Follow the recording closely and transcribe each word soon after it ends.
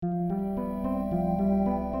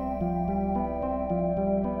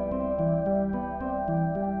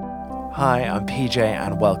Hi, I'm PJ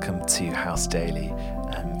and welcome to House Daily.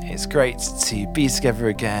 It's great to be together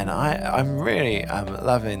again. I'm really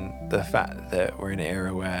loving the fact that we're in an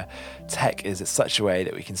era where tech is in such a way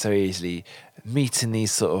that we can so easily meet in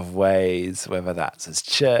these sort of ways, whether that's as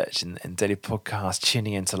church and daily podcasts,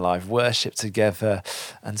 tuning into live worship together,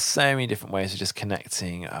 and so many different ways of just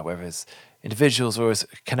connecting, whether it's individuals or as a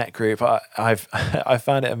connect group. I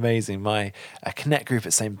found it amazing. My connect group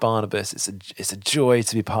at St Barnabas, it's a joy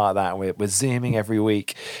to be part of that. We're zooming every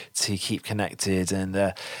week to keep connected,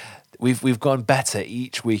 and we've gone better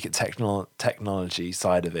each week at technology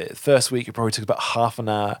side of it. First week it probably took about half an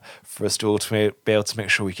hour for us to all to be able to make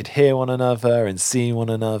sure we could hear one another and see one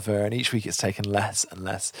another, and each week it's taken less and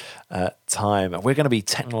less time. We're going to be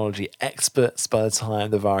technology experts by the time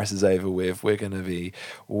the virus is over with. We're going to be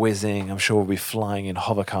whizzing. I'm sure we'll be flying in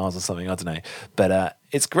hover cars or something, I don't know, but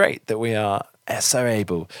it's great that we are so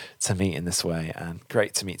able to meet in this way, and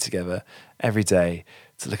great to meet together every day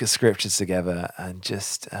to look at scriptures together and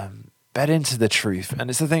just bed into the truth. And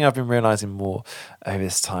it's the thing I've been realizing more over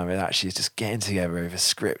this time. It actually is just getting together over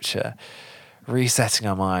scripture, resetting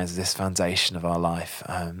our minds. This foundation of our life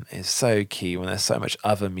is so key when there's so much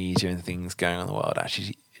other media and things going on in the world.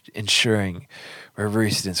 Actually ensuring we're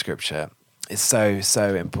rooted in scripture is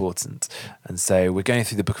so important. And so we're going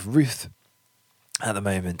through the book of Ruth at the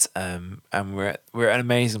moment, and we're at an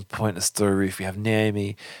amazing point in the story. Ruth, we have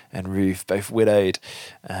Naomi and Ruth, both widowed,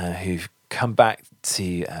 who've come back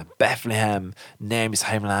to Bethlehem, Naomi's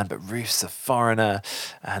homeland, but Ruth's a foreigner,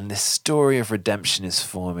 and this story of redemption is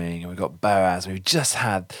forming. And we've got Boaz. We've just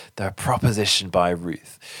had the proposition by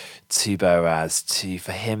Ruth to Boaz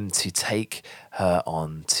for him to take her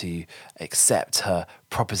on, to accept her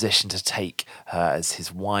proposition to take her as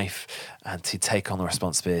his wife and to take on the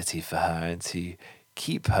responsibility for her and to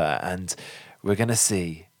keep her. And we're going to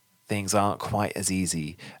see things aren't quite as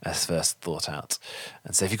easy as first thought out.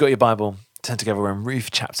 And so if you've got your Bible, turn together. We're in Ruth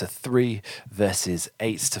chapter 3, verses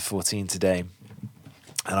 8 to 14 today.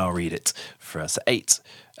 And I'll read it for us.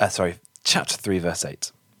 Chapter 3, verse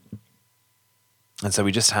 8. And so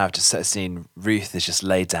we just have to set a scene. Ruth is just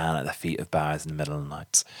laid down at the feet of Boaz in the middle of the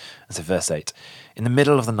night. And so verse 8. In the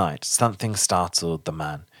middle of the night, something startled the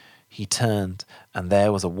man. He turned, and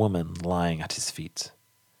there was a woman lying at his feet.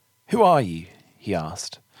 "Who are you?" he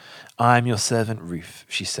asked. "I am your servant Ruth,"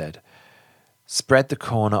 she said. "Spread the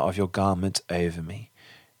corner of your garment over me,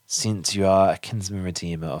 since you are a kinsman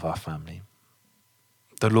redeemer of our family."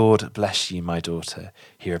 "The Lord bless you, my daughter,"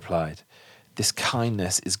 he replied. "This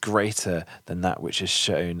kindness is greater than that which is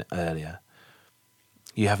shown earlier.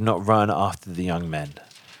 You have not run after the young men,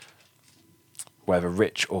 whether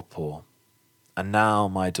rich or poor. And now,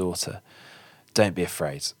 my daughter, don't be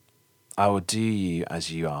afraid. I will do you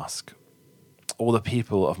as you ask. All the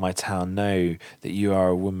people of my town know that you are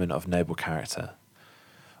a woman of noble character.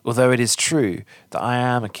 Although it is true that I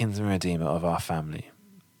am a kinsman redeemer of our family,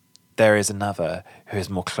 there is another who is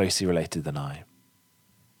more closely related than I.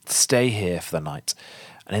 Stay here for the night,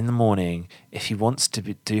 and in the morning, if he wants to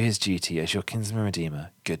do his duty as your kinsman redeemer,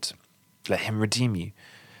 good, let him redeem you.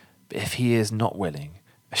 But if he is not willing,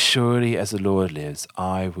 as surely as the Lord lives,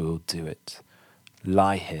 I will do it.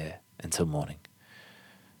 Lie here until morning."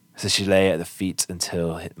 So she lay at the feet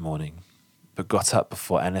until morning, but got up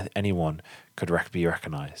before anyone could be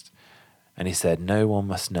recognized. And he said, "No one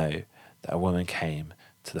must know that a woman came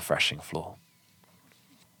to the threshing floor."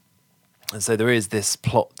 And so there is this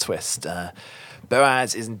plot twist.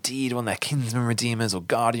 Boaz is indeed one of their kinsman redeemers or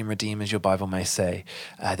guardian redeemers, your Bible may say.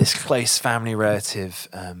 This close family relative,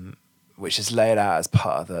 which is laid out as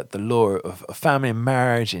part of the law of family and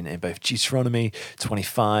marriage in both Deuteronomy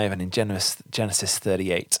 25 and in Genesis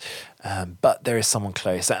 38. But there is someone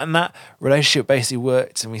close. And that relationship basically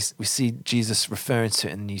worked, and we see Jesus referring to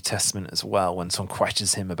it in the New Testament as well when someone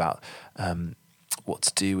questions him about what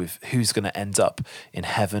to do with who's going to end up in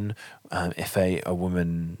heaven if a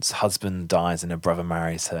woman's husband dies and her brother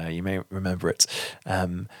marries her. You may remember it.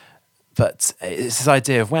 But it's this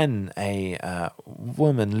idea of when a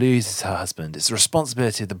woman loses her husband, it's the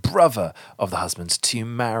responsibility of the brother of the husband to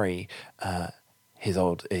marry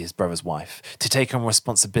his brother's wife, to take on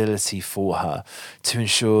responsibility for her, to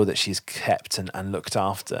ensure that she's kept and looked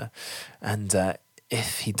after. And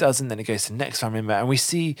if he doesn't, then it goes to the next family member. And we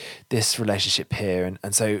see this relationship here.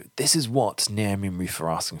 And so this is what Naomi and Ruth are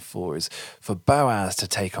asking for, is for Boaz to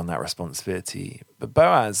take on that responsibility. But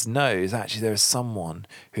Boaz knows actually there is someone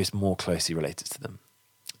who's more closely related to them.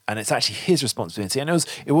 And it's actually his responsibility. And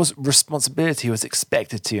it was responsibility he was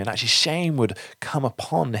expected to. And actually shame would come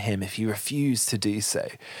upon him if he refused to do so.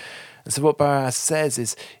 And so what Boaz says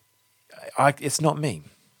is, it's not me,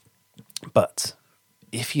 but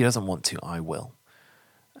if he doesn't want to, I will.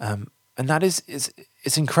 And that is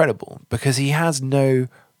it's incredible because he has no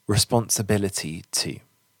responsibility to.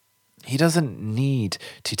 He doesn't need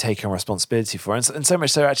to take on responsibility for it. And so much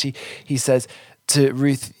so, actually, he says to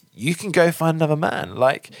Ruth, you can go find another man.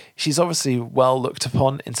 Like, she's obviously well looked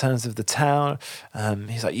upon in terms of the town.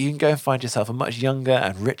 He's like, you can go and find yourself a much younger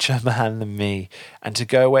and richer man than me, and to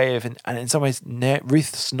go away with. And in some ways,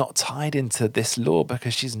 Ruth's not tied into this law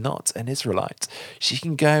because she's not an Israelite. She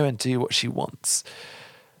can go and do what she wants.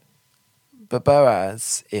 But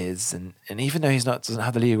Boaz is, and even though doesn't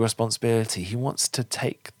have the legal responsibility, he wants to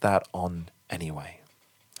take that on anyway.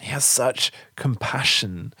 He has such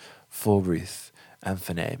compassion for Ruth and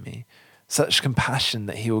for Naomi, such compassion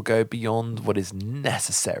that he will go beyond what is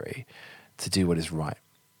necessary to do what is right.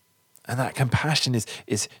 And that compassion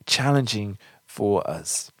is challenging for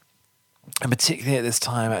us. And particularly at this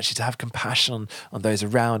time, actually, to have compassion on those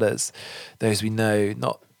around us, those we know,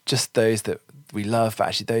 not just those that we love, but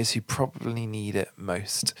actually those who probably need it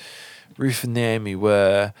most. Ruth and Naomi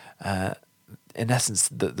were, in essence,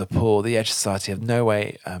 the poor, the edge of society, have no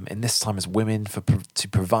way in this time as women to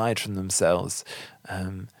provide for themselves.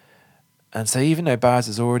 And so even though Boaz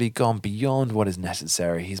has already gone beyond what is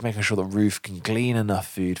necessary, he's making sure that Ruth can glean enough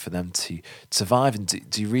food for them to survive and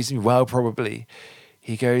do reasonably well, probably.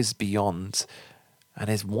 He goes beyond and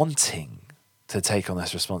is wanting to take on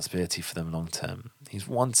this responsibility for them long term. He's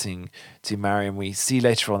wanting to marry, and we see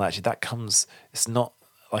later on, actually, that comes, it's not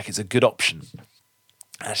like it's a good option.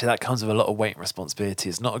 Actually, that comes with a lot of weight and responsibility.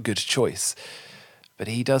 It's not a good choice. But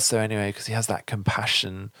he does so anyway because he has that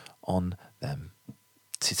compassion on them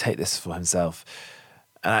to take this for himself.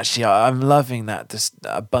 And actually, I'm loving that this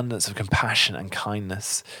abundance of compassion and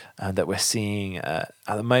kindness that we're seeing at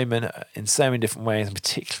the moment in so many different ways, and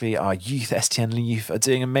particularly our youth, STN youth, are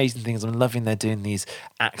doing amazing things. I'm loving they're doing these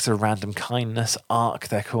acts of random kindness, ARC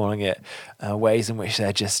they're calling it, ways in which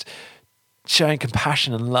they're just showing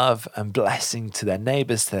compassion and love and blessing to their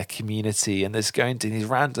neighbours, to their community, and they're just going to do these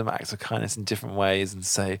random acts of kindness in different ways. And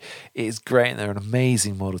so it is great, and they're an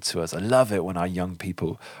amazing model to us. I love it when our young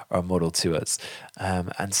people are a model to us.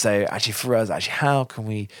 And so actually for us, how can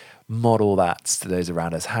we model that to those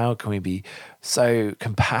around us? How can we be so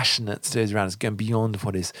compassionate to those around us, going beyond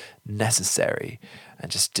what is necessary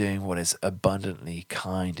and just doing what is abundantly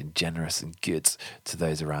kind and generous and good to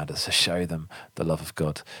those around us, to show them the love of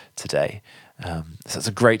God today? So it's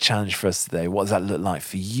a great challenge for us today. What does that look like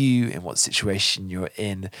for you? In what situation you're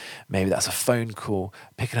in? Maybe that's a phone call,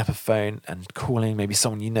 picking up a phone and calling maybe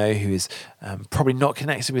someone you know who is probably not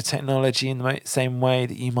connected with technology in the same way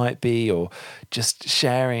that you might be, or just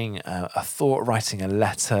sharing a thought, writing a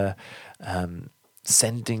letter,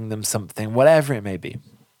 sending them something, whatever it may be.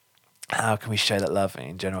 How can we show that love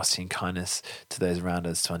and generosity and kindness to those around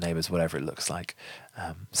us, to our neighbours, whatever it looks like?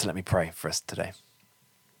 So let me pray for us today.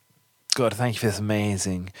 God, thank you for this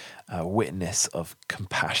amazing witness of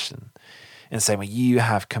compassion. In the same way, you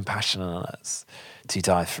have compassion on us to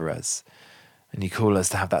die for us. And you call us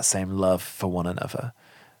to have that same love for one another.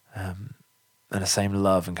 And the same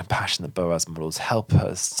love and compassion that Boaz models. Help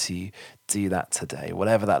us to do that today,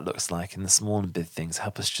 whatever that looks like, in the small and big things.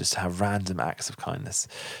 Help us just to have random acts of kindness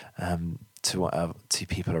to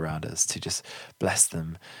people around us, to just bless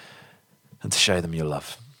them and to show them your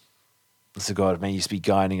love. So God, may you just be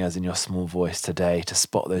guiding us in your small voice today to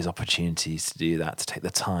spot those opportunities to do that, to take the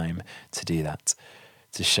time to do that,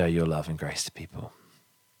 to show your love and grace to people.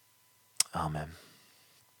 Amen.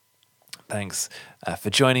 Thanks for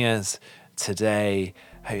joining us today.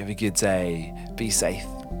 Hope you have a good day. Be safe,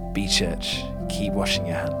 be church, keep washing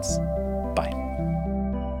your hands. Bye.